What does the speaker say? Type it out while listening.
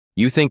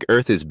You think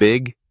Earth is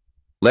big?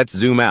 Let's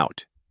zoom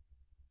out.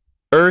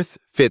 Earth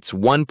fits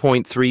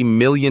 1.3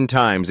 million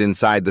times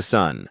inside the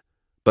Sun,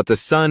 but the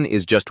Sun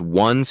is just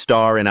one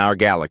star in our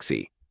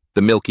galaxy,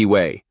 the Milky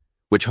Way,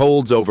 which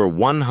holds over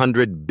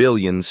 100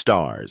 billion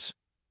stars.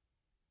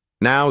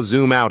 Now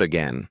zoom out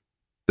again.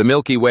 The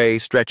Milky Way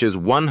stretches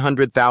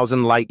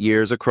 100,000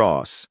 light-years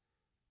across,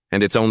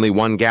 and it's only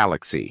one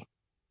galaxy.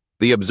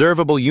 The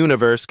observable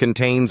universe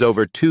contains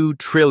over 2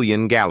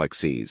 trillion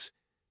galaxies,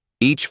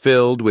 each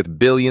filled with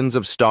billions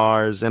of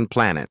stars and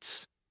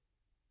planets.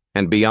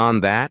 And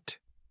beyond that,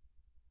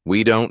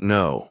 we don't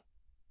know.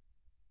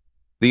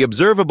 The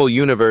observable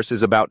universe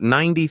is about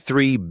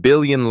 93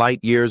 billion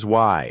light-years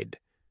wide,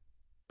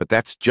 but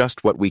that's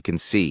just what we can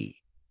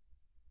see.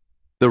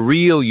 The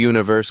real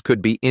universe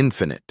could be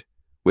infinite,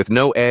 with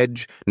no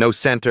edge, no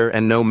center,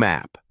 and no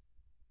map.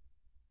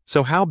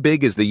 So how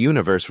big is the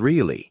universe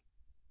really?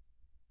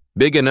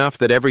 Big enough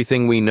that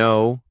everything we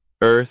know,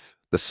 Earth,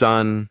 the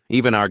Sun,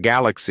 even our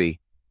galaxy,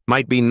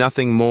 might be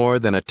nothing more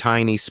than a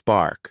tiny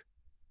spark,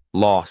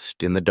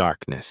 lost in the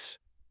darkness.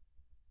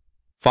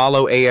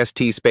 Follow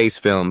AST Space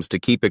Films to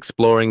keep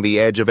exploring the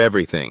edge of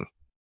everything.